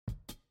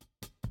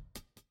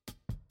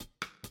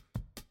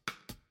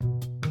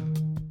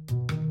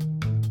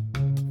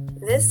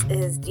This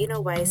is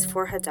Dina Weiss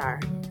for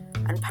Hadar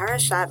on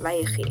Parashat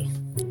Vayechi.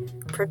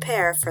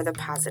 Prepare for the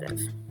positive.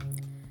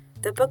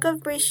 The book of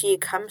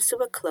Breshit comes to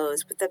a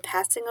close with the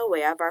passing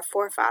away of our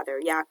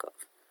forefather Yaakov.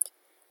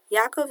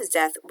 Yaakov's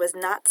death was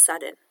not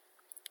sudden.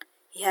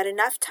 He had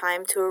enough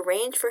time to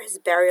arrange for his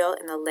burial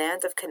in the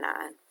land of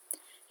Canaan.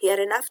 He had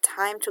enough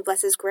time to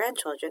bless his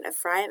grandchildren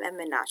Ephraim and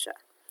Manasseh,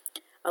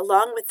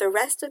 along with the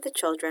rest of the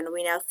children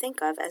we now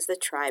think of as the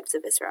tribes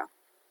of Israel.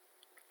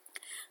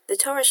 The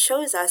Torah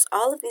shows us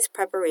all of these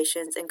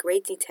preparations in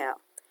great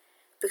detail,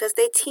 because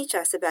they teach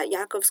us about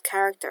Yaakov's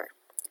character,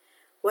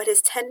 what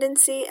his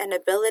tendency and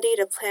ability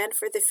to plan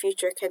for the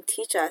future can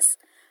teach us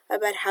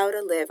about how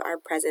to live our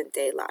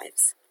present-day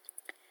lives.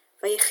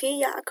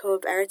 Vayechi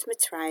Yaakov eretz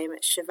Mitzrayim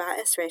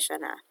 17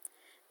 shana.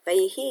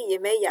 Vayehi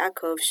yemei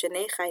Yaakov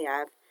shenei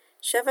chayav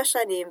 7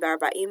 shanim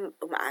ו40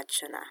 ומעט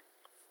shana.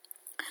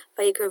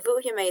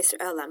 Vayikrevu yemei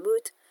Yisrael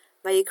lamut.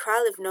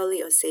 Vayikra livno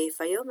liYosef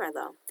vayomer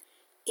lo.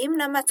 Im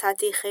na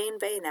matati chen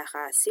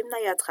beinecha simna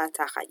yadcha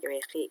tachat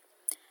yerechi.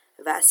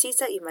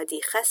 Va'asita imadi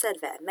chesed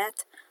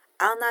ve'emet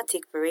al na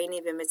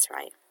tikbereni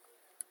b'Mitzrayim.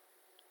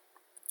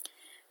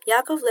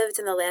 Yaakov lived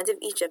in the land of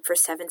Egypt for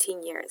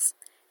 17 years,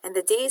 and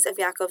the days of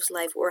Yaakov's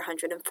life were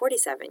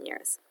 147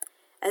 years.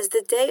 As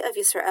the day of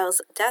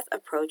Yisrael's death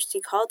approached, he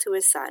called to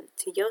his son,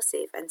 to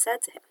Yosef, and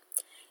said to him,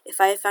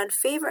 "If I have found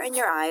favor in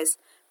your eyes,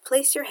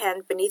 place your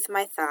hand beneath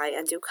my thigh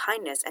and do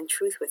kindness and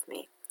truth with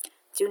me.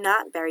 Do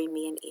not bury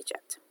me in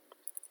Egypt."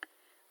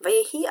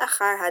 Vayehi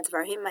achar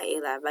hadvarim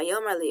ha'ela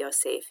vayomer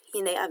liYosef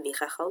hinei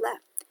avicha choleh.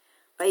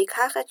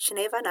 Vayikach et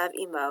shnei vanav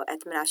imo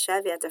et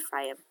Menashe ve'et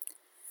Ephraim.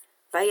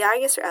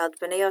 Vayar Yisrael et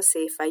bnei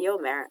Yosef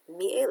vayomer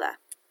mi ela.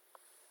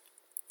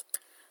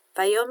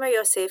 Vayomer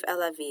Yosef el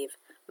aviv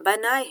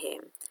banai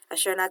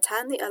asher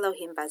natan li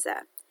Elohim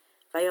bazeh.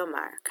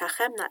 Vayomar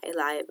kachem na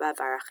elai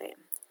vavarachem.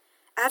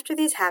 After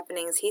these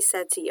happenings he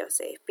said to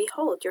Yosef,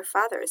 "Behold, your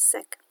father is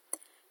sick."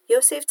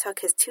 Yosef took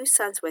his 2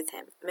 sons with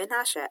him,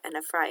 Menashe and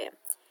Ephraim.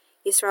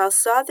 Yisrael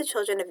saw the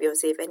children of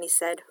Yosef, and he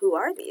said, "Who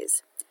are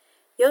these?"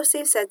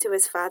 Yosef said to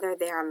his father,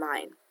 "They are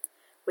mine,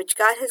 which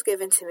God has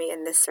given to me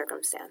in this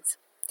circumstance."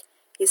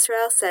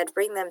 Yisrael said,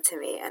 "Bring them to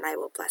me, and I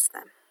will bless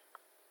them."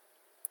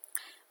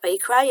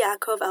 Vayikra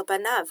Yaakov el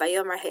banav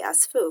vayomer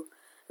he'asfu,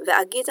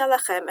 ve'agida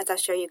lachem et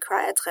asher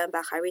yikra etchem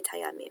b'acharit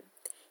hayamim.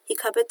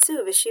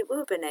 Hikabetzu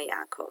v'shim'u b'nei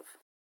Yaakov.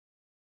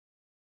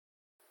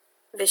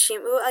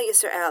 V'shim'u al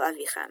Yisrael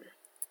avichem.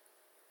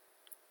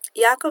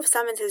 Yaakov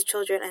summoned his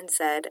children and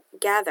said,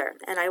 "Gather,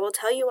 and I will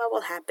tell you what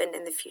will happen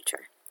in the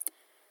future.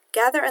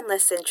 Gather and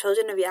listen,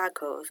 children of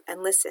Yaakov,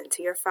 and listen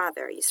to your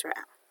father,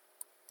 Yisrael."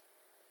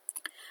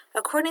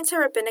 According to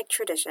rabbinic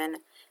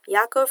tradition,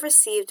 Yaakov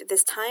received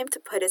this time to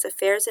put his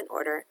affairs in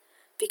order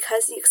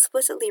because he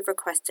explicitly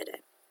requested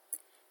it.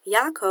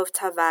 Yaakov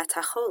tava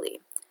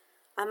tacholi.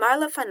 Amar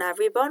lefanav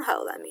ribon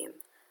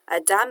ha'olamim.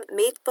 Adam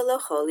meit belo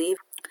choli,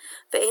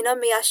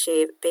 ve'eno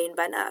miyashev bein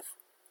banav.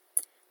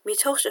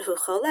 Mitoch shehu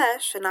choleh,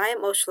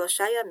 shanayim o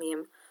shlosha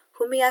yamim,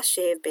 hu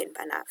miyashev bein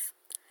banav.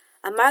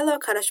 Amar lo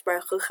Kadosh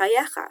Baruch Hu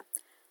chayecha,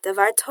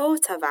 davar tov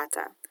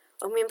tavata,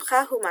 o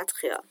mimcha hu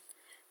matchil.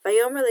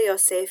 Vayomer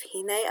liYosef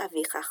hinei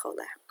avicha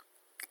choleh.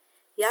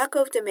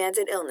 Yaakov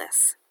demanded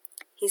illness.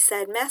 He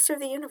said, "Master of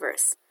the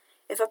universe,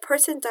 if a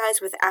person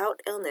dies without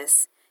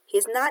illness, he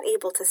is not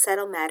able to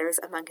settle matters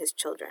among his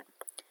children.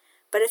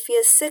 But if he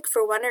is sick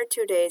for 1 or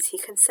 2 days, he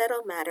can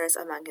settle matters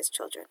among his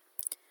children."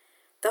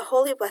 The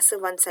Holy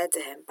Blessed One said to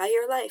him, "By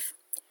your life,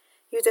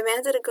 you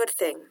demanded a good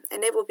thing,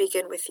 and it will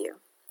begin with you."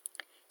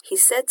 He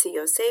said to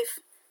Yosef,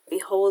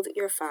 "Behold,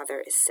 your father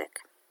is sick."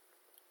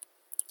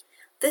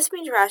 This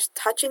midrash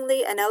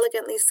touchingly and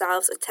elegantly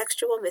solves a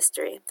textual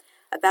mystery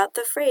about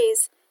the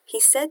phrase,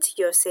 "He said to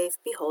Yosef,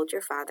 behold,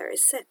 your father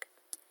is sick."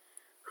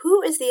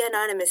 Who is the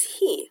anonymous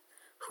he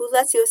who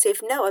lets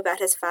Yosef know about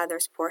his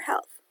father's poor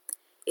health?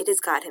 It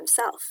is God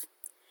himself.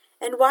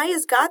 And why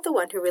is God the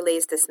one who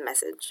relays this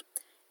message?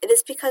 It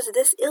is because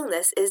this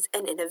illness is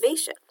an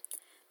innovation.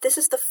 This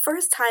is the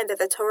first time that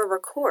the Torah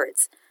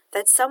records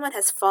that someone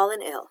has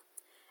fallen ill,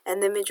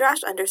 and the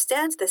midrash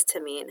understands this to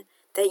mean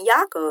that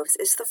Yaakov's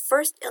is the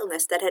first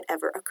illness that had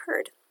ever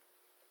occurred.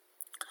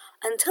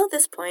 Until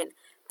this point,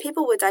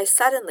 people would die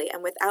suddenly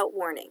and without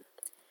warning.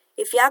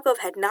 If Yaakov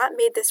had not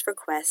made this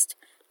request,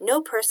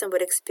 no person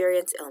would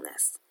experience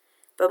illness.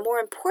 But more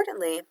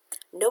importantly,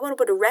 no one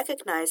would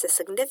recognize the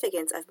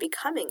significance of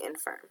becoming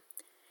infirm.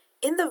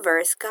 In the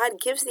verse, God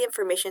gives the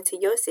information to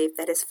Yosef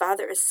that his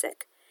father is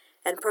sick,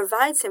 and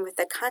provides him with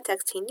the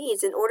context he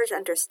needs in order to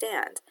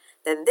understand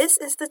that this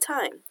is the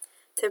time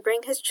to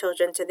bring his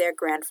children to their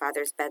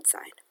grandfather's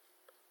bedside.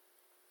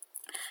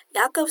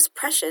 Yaakov's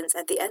prescience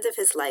at the end of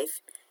his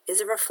life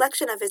is a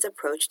reflection of his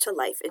approach to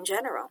life in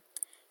general.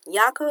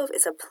 Yaakov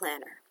is a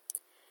planner.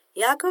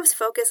 Yaakov's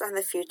focus on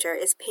the future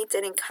is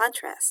painted in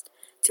contrast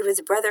to his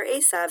brother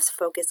Esav's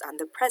focus on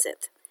the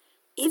present.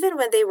 Even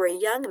when they were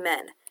young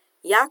men,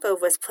 Yaakov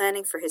was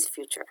planning for his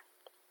future.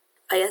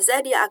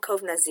 Vayazed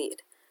Yaakov nazir,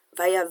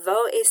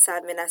 vayavo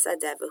Esav min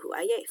hasadeh v'hu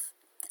ayef.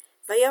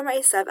 Vayomer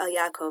Esav el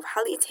Yaakov,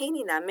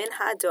 haliteni na min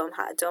ha'adom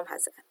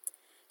hazeh.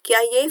 ki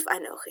ayef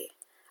anochi,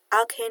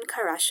 al ken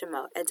kara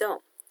shemo Edom.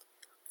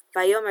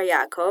 Vayomer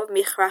Yaakov,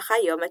 michrach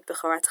hayom et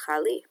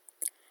bechoratcha li.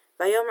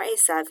 Vayomer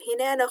Esav,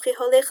 hine anochi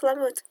holech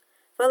lamut,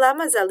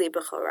 v'lama zali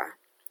bechora.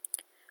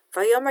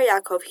 Vayomer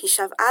Yaakov,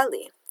 hishav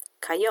ali,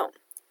 kayom,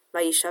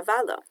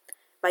 vayishavalo,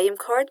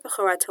 vayimkor et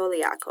bechorato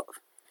liYaakov.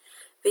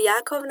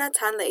 V'Yaakov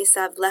natan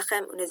leEsav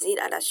lechem unezid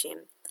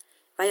adashim,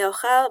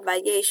 vayochal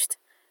vayesht,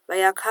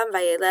 vayakam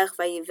vayelech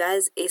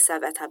vayivez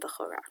Esav et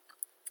habechora.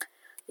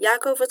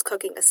 Yaakov was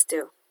cooking a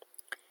stew.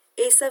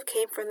 Esav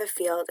came from the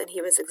field and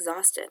he was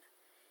exhausted.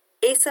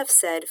 Esav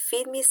said,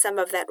 "Feed me some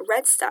of that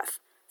red stuff,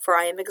 for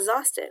I am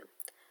exhausted."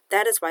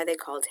 That is why they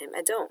called him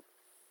Edom.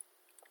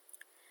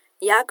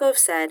 Yaakov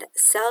said,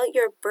 "Sell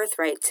your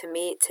birthright to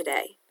me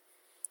today."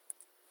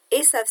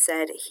 Esav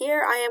said,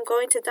 "Here I am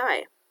going to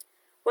die.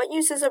 What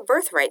use is a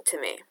birthright to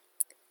me?"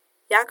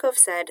 Yaakov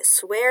said,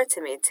 "Swear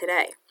to me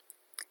today."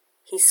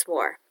 He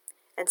swore,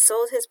 and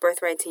sold his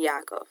birthright to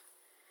Yaakov.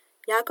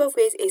 Yaakov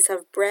gave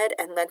Esav bread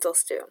and lentil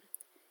stew.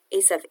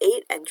 Esav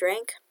ate and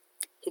drank.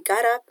 He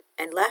got up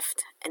and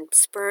left and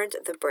spurned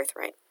the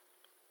birthright.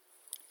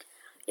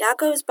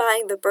 Yaakov's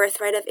buying the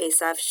birthright of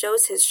Esav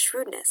shows his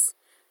shrewdness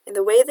in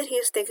the way that he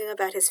is thinking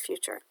about his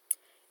future,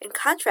 in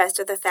contrast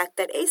to the fact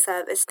that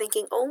Esav is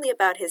thinking only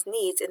about his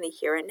needs in the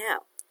here and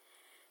now.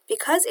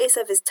 Because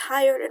Esav is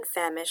tired and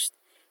famished,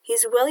 he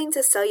is willing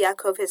to sell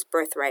Yaakov his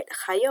birthright,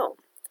 chayom,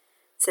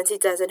 since he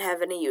doesn't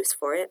have any use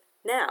for it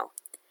now.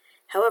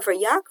 However,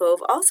 Yaakov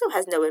also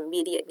has no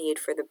immediate need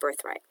for the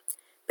birthright,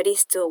 but he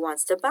still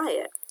wants to buy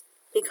it,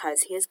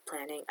 because he is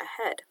planning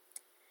ahead.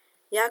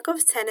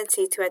 Yaakov's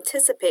tendency to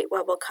anticipate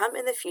what will come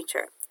in the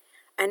future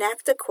and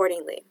act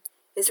accordingly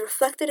is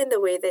reflected in the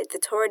way that the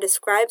Torah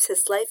describes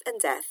his life and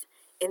death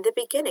in the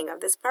beginning of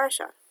this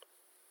parsha.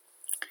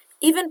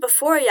 Even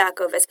before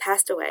Yaakov has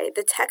passed away,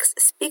 the text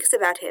speaks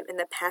about him in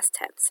the past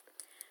tense.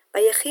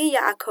 Vayechi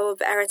Yaakov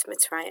be'eretz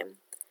Mitzrayim,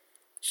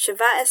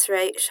 Sheva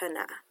Esrei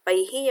Shana,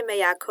 Vayehi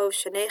Yemei Yaakov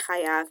Shnei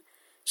Chayav,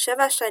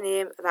 Sheva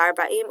Shanim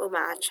v'Arba'im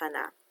U'Ma'at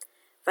Shana,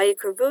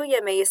 Vayikruvu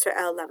Yemei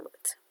Yisrael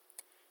Lamut.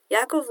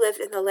 Yaakov lived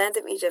in the land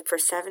of Egypt for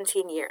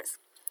 17 years,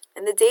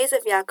 and the days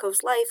of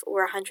Yaakov's life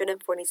were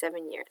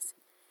 147 years,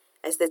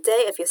 as the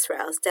day of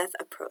Yisrael's death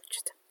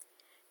approached.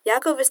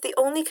 Yaakov is the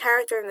only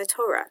character in the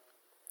Torah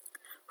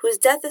whose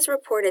death is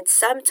reported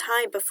some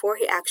time before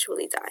he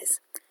actually dies.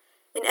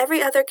 In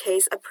every other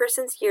case, a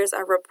person's years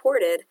are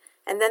reported,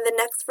 and then the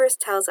next verse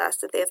tells us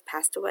that they have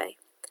passed away.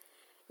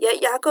 Yet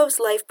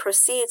Yaakov's life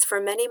proceeds for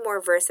many more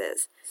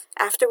verses,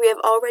 after we have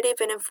already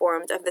been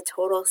informed of the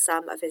total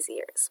sum of his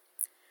years.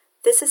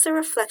 This is a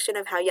reflection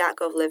of how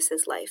Yaakov lives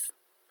his life.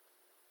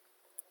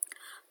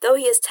 Though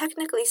he is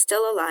technically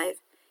still alive,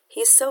 he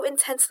is so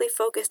intensely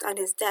focused on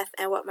his death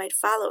and what might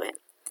follow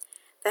it,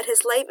 that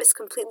his life is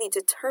completely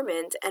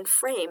determined and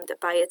framed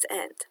by its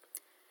end.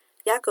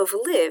 Yaakov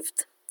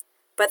lived,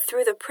 but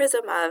through the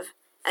prism of,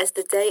 as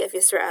the day of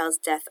Yisrael's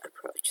death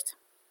approached.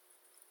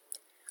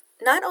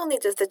 Not only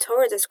does the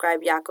Torah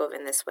describe Yaakov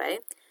in this way,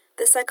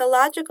 the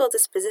psychological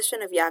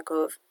disposition of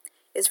Yaakov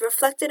is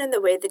reflected in the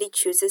way that he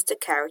chooses to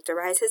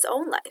characterize his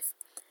own life.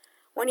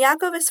 When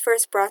Yaakov is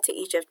first brought to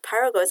Egypt,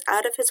 Paro goes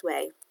out of his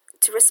way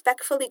to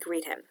respectfully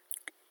greet him.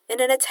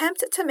 In an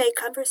attempt to make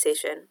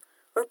conversation,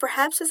 or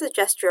perhaps as a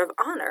gesture of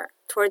honor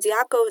towards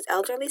Yaakov's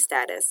elderly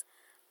status,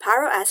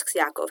 Paro asks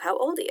Yaakov how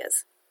old he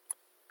is.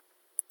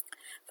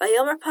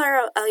 Vayomer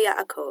Paro el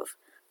Yaakov,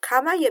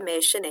 Kama yemei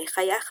shenei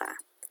chayecha.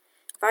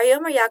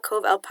 Vayomer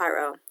Yaakov el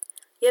Paro,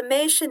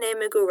 Yemei shenei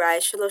megurai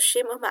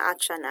shloshim u'ma'at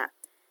shana,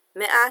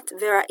 me'at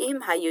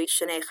vera'im hayu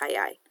shenei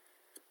chayai.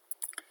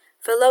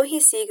 V'lo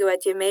hisigu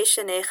et yemei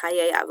shenei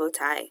chayei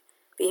avotai,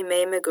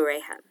 v'yemei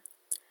megureihem.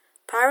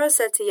 Paro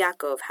said to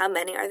Yaakov, "How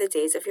many are the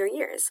days of your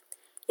years?"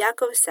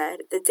 Yaakov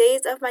said, "The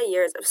days of my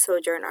years of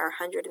sojourn are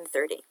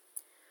 130.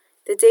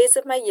 The days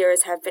of my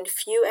years have been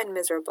few and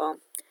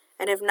miserable,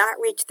 and have not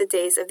reached the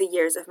days of the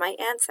years of my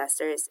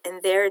ancestors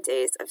in their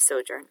days of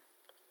sojourn."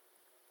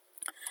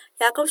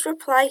 Yaakov's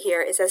reply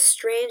here is as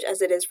strange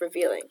as it is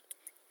revealing.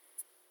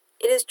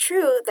 It is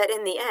true that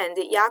in the end,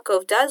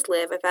 Yaakov does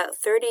live about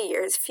 30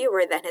 years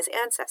fewer than his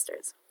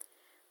ancestors.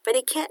 But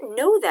he can't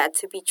know that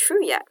to be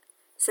true yet,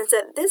 since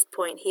at this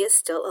point he is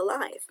still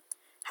alive.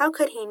 How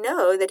could he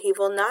know that he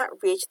will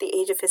not reach the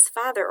age of his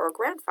father or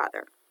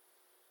grandfather?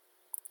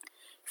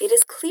 It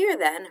is clear,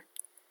 then,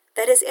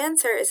 that his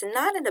answer is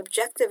not an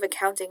objective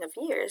accounting of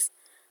years,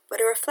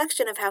 but a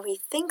reflection of how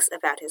he thinks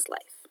about his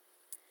life.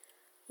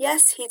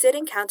 Yes, he did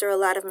encounter a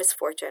lot of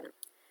misfortune,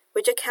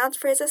 which accounts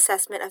for his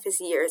assessment of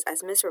his years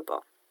as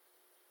miserable.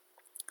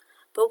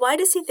 But why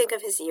does he think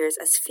of his years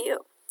as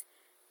few?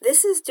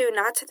 This is due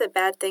not to the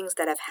bad things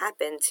that have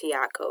happened to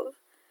Yaakov,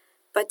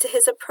 but to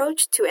his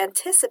approach to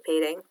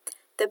anticipating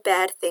the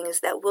bad things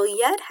that will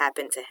yet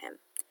happen to him.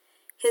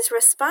 His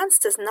response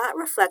does not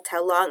reflect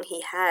how long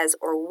he has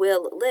or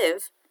will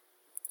live,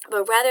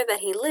 but rather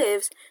that he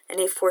lives in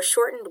a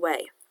foreshortened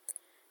way.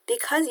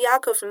 Because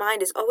Yaakov's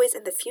mind is always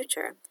in the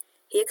future,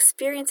 he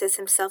experiences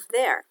himself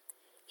there.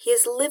 He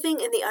is living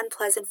in the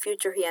unpleasant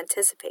future he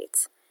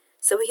anticipates,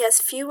 so he has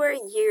fewer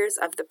years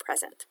of the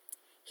present.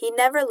 He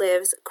never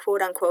lives,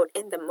 quote-unquote,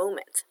 in the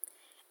moment,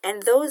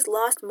 and those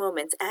lost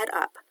moments add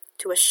up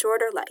to a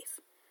shorter life,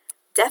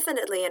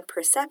 definitely in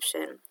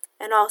perception,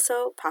 and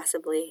also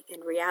possibly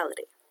in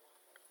reality.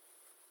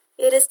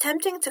 It is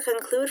tempting to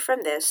conclude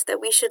from this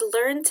that we should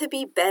learn to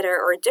be better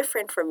or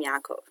different from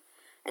Yaakov,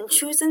 and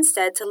choose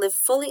instead to live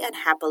fully and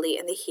happily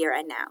in the here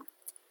and now.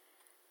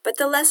 But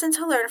the lesson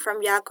to learn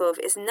from Yaakov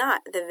is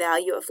not the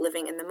value of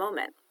living in the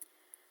moment.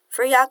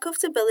 For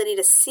Yaakov's ability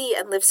to see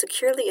and live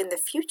securely in the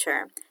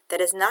future that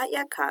has not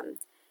yet come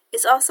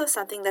is also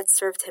something that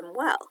served him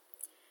well.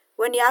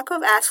 When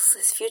Yaakov asks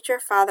his future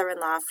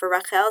father-in-law for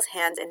Rachel's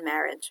hand in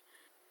marriage,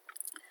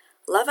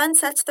 Lavan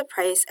sets the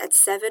price at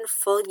 7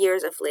 full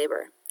years of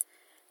labor.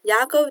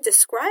 Yaakov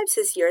describes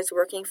his years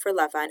working for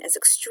Lavan as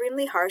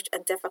extremely harsh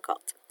and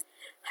difficult.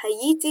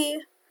 Hayiti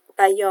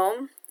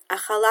bayom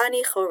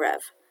achalani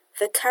chorev,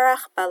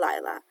 v'karach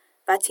balayla,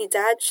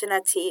 vatidad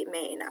shenati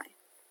me'enai.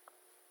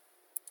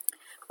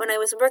 When I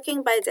was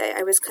working by day,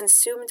 I was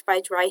consumed by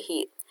dry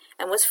heat,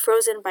 and was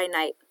frozen by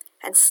night,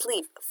 and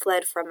sleep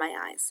fled from my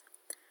eyes.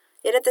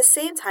 Yet at the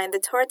same time, the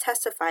Torah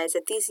testifies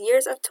that these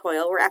years of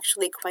toil were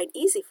actually quite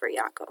easy for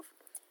Yaakov.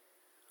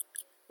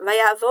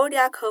 Vayavod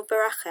Yaakov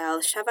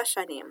berachel shava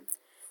shanim,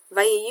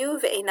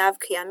 vayiyu ve'enav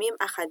kiyamim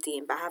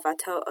achadim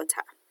bahavato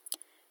ota.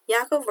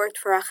 Yaakov worked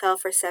for Rachel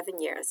for 7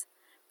 years,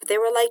 but they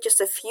were like just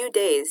a few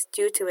days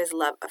due to his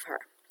love of her.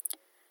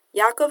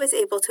 Yaakov is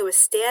able to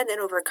withstand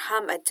and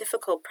overcome a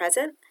difficult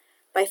present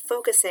by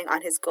focusing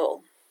on his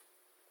goal.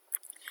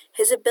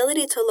 His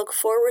ability to look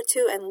forward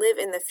to and live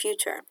in the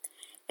future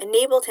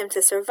enabled him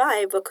to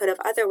survive what could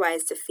have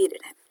otherwise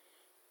defeated him.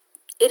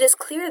 It is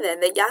clear then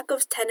that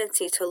Yaakov's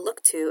tendency to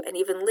look to and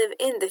even live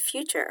in the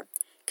future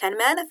can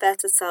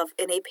manifest itself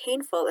in a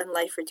painful and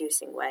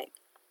life-reducing way.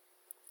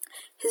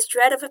 His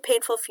dread of a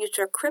painful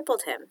future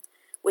crippled him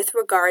with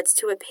regards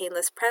to a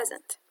painless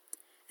present.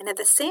 And at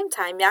the same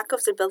time,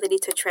 Yaakov's ability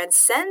to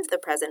transcend the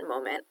present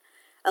moment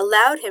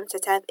allowed him to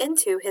tap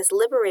into his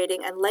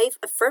liberating and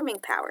life-affirming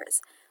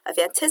powers of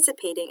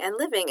anticipating and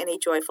living in a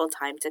joyful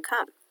time to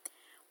come.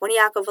 When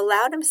Yaakov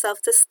allowed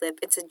himself to slip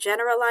into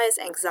generalized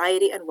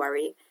anxiety and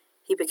worry,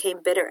 he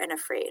became bitter and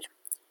afraid.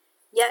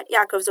 Yet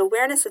Yaakov's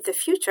awareness of the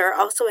future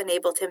also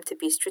enabled him to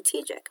be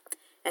strategic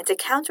and to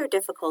counter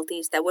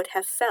difficulties that would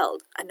have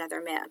felled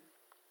another man.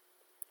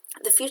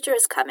 The future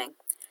is coming.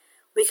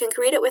 We can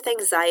greet it with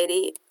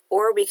anxiety,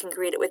 or we can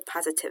greet it with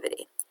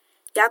positivity.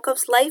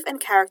 Yaakov's life and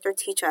character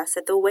teach us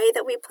that the way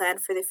that we plan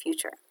for the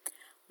future,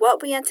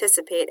 what we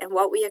anticipate and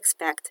what we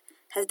expect,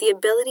 has the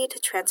ability to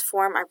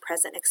transform our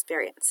present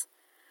experience.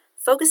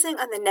 Focusing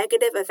on the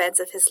negative events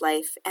of his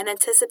life and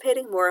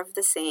anticipating more of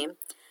the same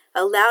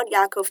allowed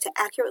Yaakov to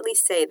accurately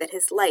say that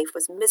his life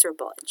was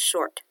miserable and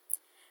short.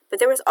 But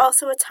there was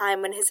also a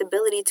time when his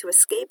ability to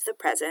escape the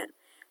present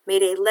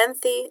made a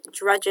lengthy,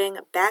 drudging,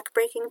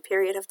 back-breaking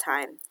period of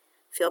time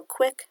feel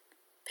quick,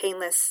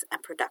 painless,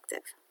 and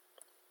productive.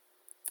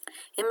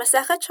 In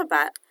Masechet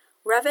Shabbat,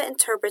 Rava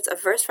interprets a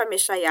verse from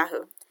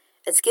Yeshayahu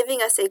as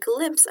giving us a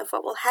glimpse of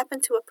what will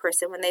happen to a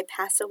person when they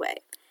pass away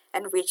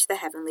and reach the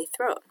heavenly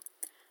throne.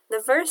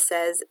 The verse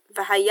says,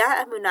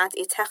 "V'haya emunat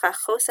itecha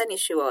chosan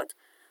yeshuot,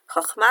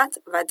 chochmat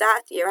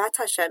vadat yirat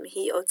Hashem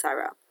hi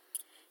otzara."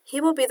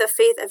 He will be the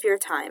faith of your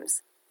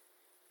times,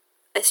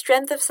 a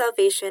strength of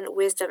salvation,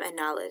 wisdom, and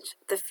knowledge.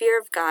 The fear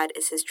of God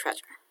is his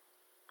treasure.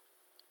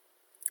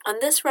 On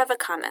this, Rava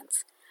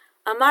comments,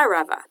 Amar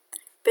Rava,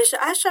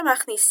 B'sha'ah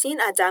shemachnisin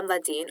adam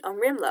ladin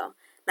omrim lo,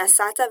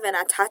 nasata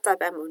v'natata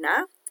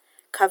b'emunah,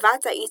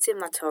 kavata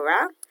itim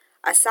laTorah,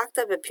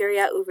 asakta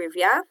b'pirya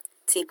u'rivya,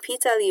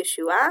 tzipita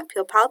liyeshua,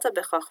 pilpalta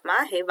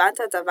b'chochma,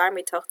 hevanta davar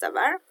mitoch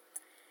davar,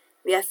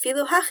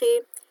 v'afilu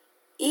hachi,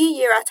 I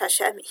yirat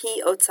Hashem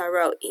hi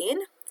otzaro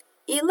in,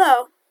 I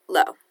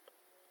lo.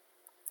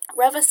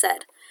 Rava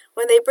said,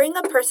 when they bring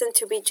a person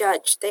to be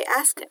judged, they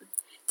ask him,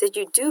 did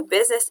you do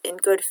business in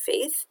good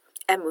faith,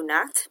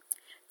 emunat?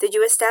 Did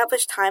you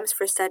establish times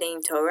for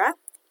studying Torah,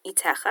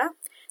 itecha?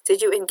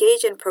 Did you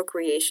engage in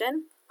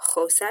procreation,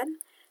 chosan?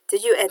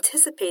 Did you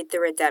anticipate the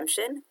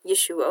redemption,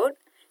 yeshuot?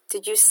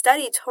 Did you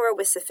study Torah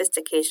with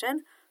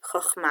sophistication,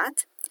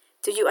 chochmat?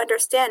 Did you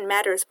understand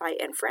matters by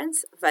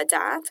inference,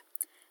 vadat?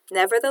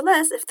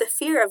 Nevertheless, if the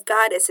fear of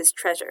God is his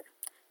treasure,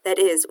 that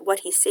is,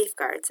 what he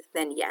safeguards,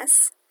 then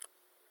yes.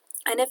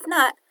 And if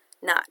not,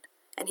 not,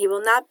 and he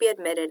will not be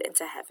admitted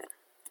into heaven.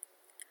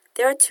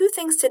 There are 2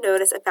 things to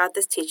notice about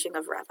this teaching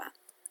of Rava.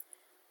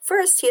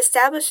 First, he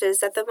establishes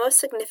that the most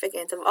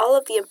significant of all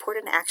of the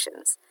important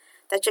actions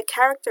that should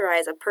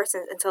characterize a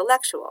person's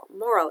intellectual,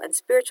 moral, and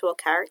spiritual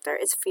character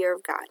is fear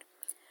of God,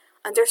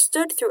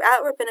 understood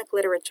throughout rabbinic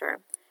literature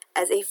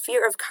as a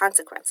fear of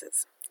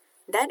consequences.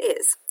 That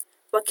is,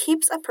 what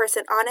keeps a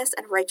person honest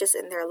and righteous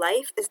in their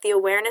life is the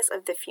awareness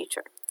of the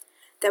future,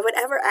 that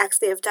whatever acts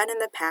they have done in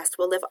the past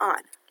will live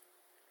on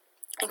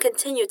and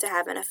continue to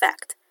have an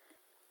effect.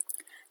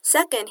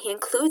 Second, he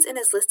includes in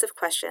his list of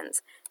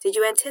questions, did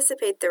you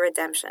anticipate the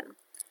redemption?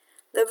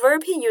 The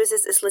verb he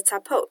uses is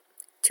litzapot,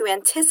 to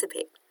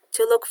anticipate,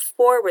 to look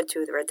forward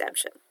to the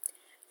redemption.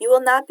 You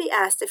will not be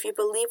asked if you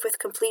believe with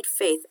complete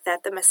faith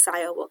that the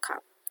Messiah will come.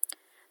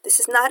 This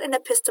is not an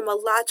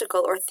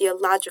epistemological or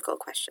theological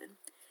question.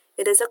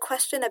 It is a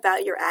question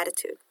about your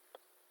attitude.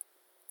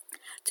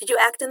 Do you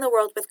act in the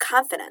world with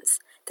confidence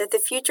that the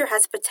future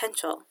has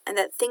potential and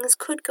that things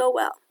could go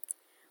well?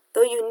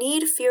 Though you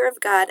need fear of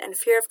God and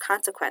fear of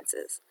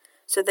consequences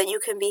so that you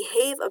can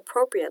behave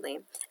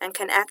appropriately and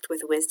can act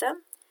with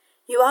wisdom,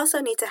 you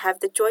also need to have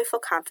the joyful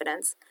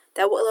confidence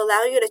that will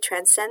allow you to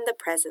transcend the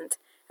present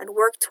and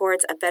work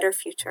towards a better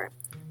future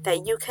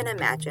that you can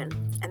imagine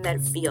and that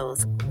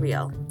feels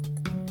real.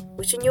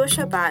 Wishing you a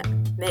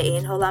Shabbat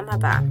Me'ein Olam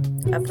Haba,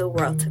 of the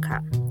world to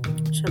come.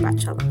 Shabbat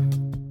Shalom.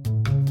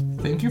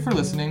 Thank you for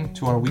listening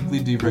to our weekly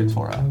Divrei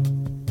Torah.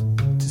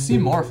 To see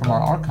more from our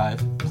archive,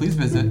 please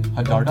visit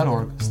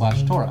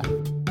hadar.org/Torah.